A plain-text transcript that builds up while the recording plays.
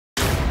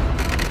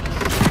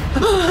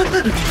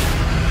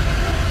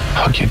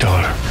Hug your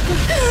daughter.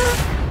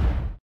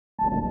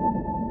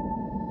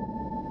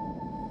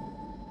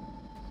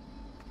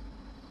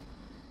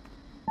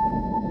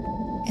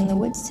 In the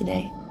woods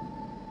today,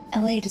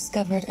 Ellie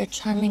discovered a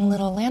charming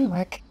little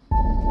landmark.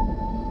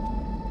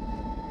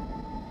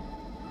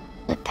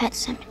 The Pet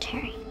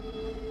Sematary.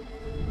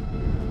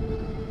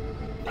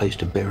 Place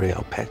to bury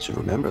our pets and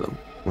remember them.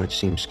 Might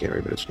seem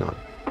scary, but it's not.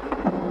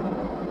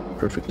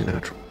 Perfectly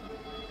natural.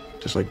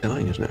 Just like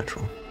dying is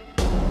natural.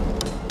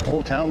 The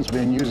whole town's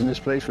been using this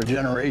place for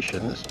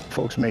generations.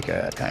 Folks make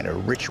a kind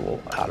of ritual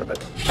out of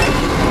it.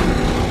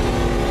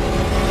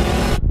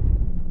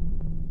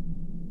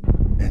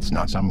 It's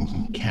not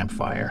some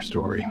campfire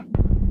story.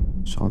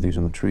 Saw these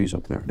on the trees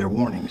up there. They're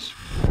warnings.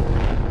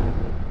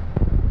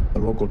 The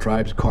local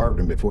tribes carved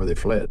them before they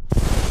fled.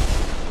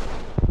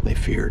 They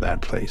fear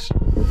that place.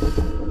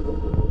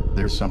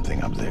 There's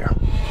something up there.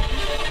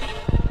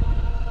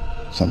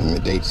 Something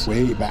that dates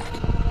way back.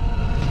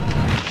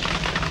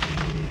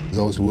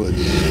 Those woods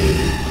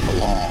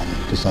belong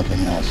to something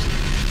else.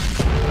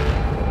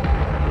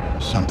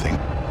 Something.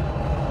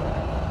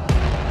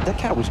 That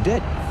cat was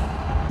dead.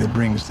 That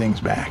brings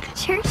things back.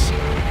 Church?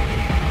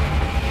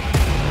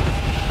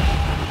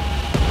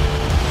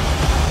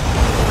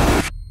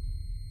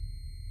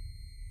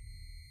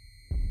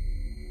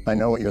 I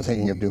know what you're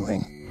thinking of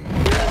doing.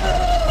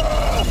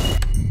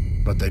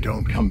 But they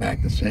don't come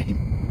back the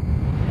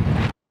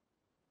same.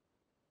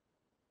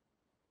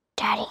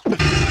 Daddy.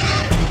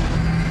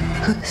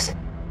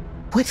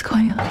 What's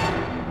going on?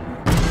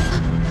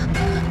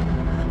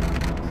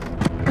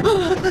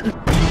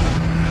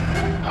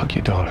 Hug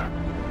your daughter.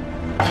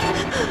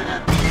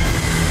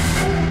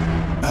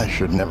 I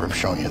should never have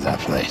shown you that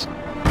place.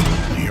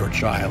 Your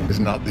child is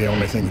not the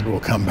only thing that will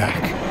come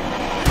back.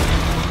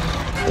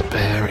 The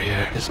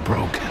barrier is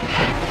broken.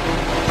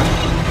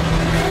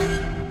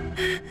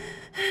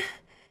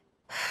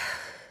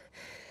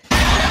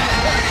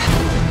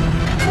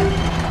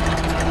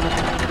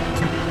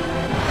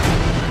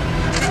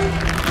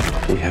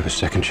 We have a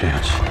second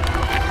chance.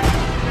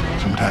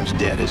 Sometimes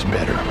dead is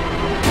better.